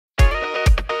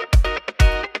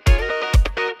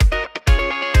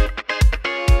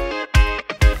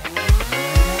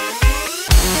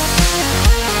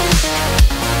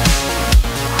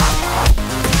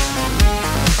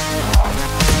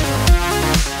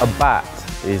A bat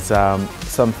is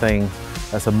something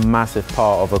that's a massive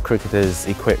part of a cricketer's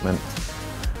equipment.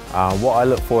 What I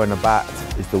look for in a bat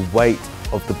is the weight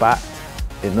of the bat.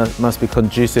 It must be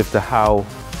conducive to how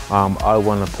I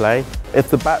want to play. If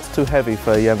the bat's too heavy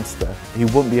for a youngster, he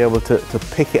wouldn't be able to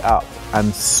pick it up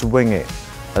and swing it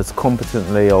as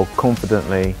competently or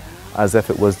confidently as if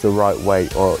it was the right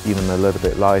weight or even a little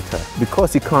bit lighter.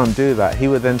 Because he can't do that, he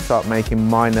would then start making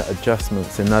minor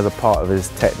adjustments in another part of his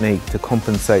technique to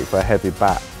compensate for a heavy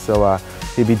bat. So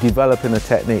he'd be developing a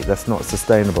technique that's not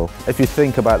sustainable. If you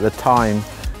think about the time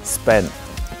spent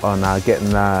on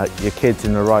getting your kids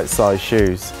in the right size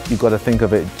shoes, you've got to think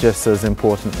of it just as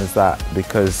important as that,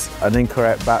 because an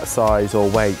incorrect bat size or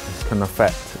weight can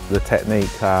affect the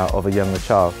technique of a younger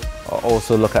child. I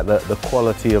also look at the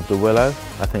quality of the willow.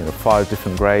 I think there are 5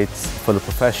 different grades. For the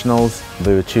professionals,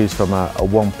 we would choose from a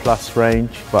 1+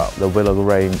 range, but the willow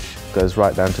range goes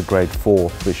right down to grade 4,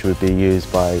 which would be used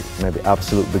by maybe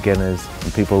absolute beginners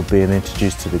and people being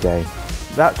introduced to the game.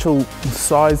 The actual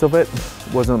size of it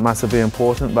wasn't massively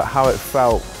important, but how it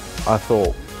felt, I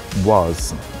thought,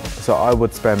 was. So I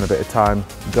would spend a bit of time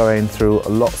going through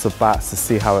lots of bats to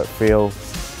see how it feels,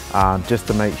 just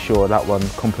to make sure that one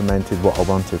complemented what I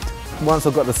wanted. Once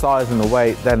I got the size and the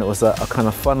weight, then it was a kind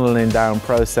of funneling down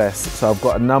process. So I've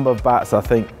got a number of bats I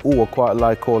think, I quite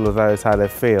like all of those, how they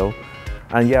feel.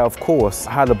 And yeah, of course,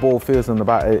 how the ball feels on the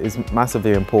bat is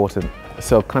massively important.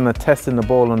 So kind of testing the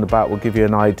ball on the bat will give you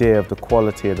an idea of the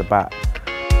quality of the bat.